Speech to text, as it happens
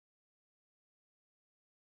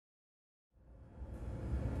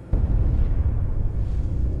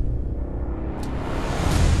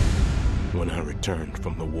returned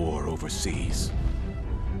from the war overseas,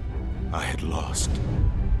 I had lost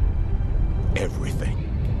everything.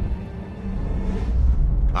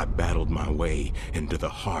 I battled my way into the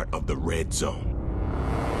heart of the red zone,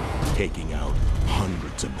 taking out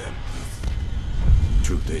hundreds of them.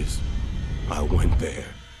 Truth is, I went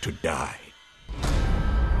there to die.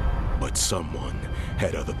 But someone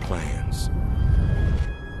had other plans.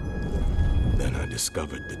 Then I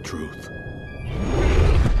discovered the truth.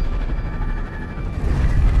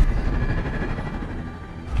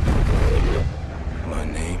 My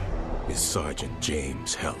name is Sergeant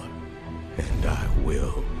James Heller, and I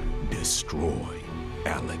will destroy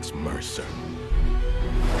Alex Mercer.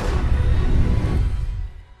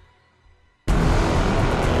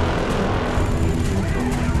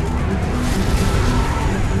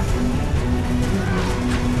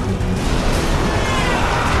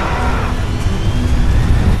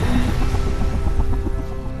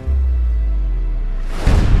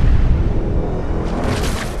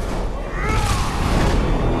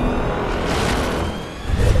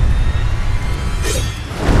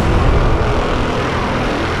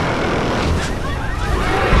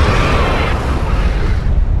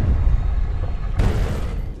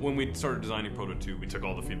 When we started designing Proto 2, we took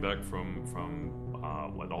all the feedback from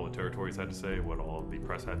what all the territories had to say, what all the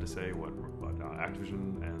press had to say, what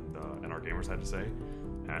Activision and our gamers had to say,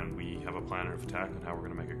 and we have a plan of attack on how we're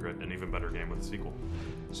going to make an even better game with a sequel.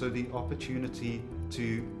 So the opportunity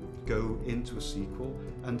to go into a sequel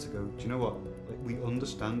and to go, do you know what? Like, we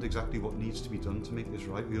understand exactly what needs to be done to make this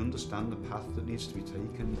right. We understand the path that needs to be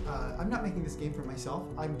taken. I'm not making this game for myself.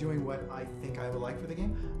 I'm doing what I think I would like for the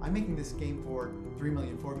game. I'm making this game for 3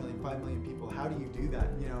 million, 4 million, 5 million people. How do you do that?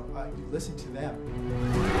 You know, you listen to them.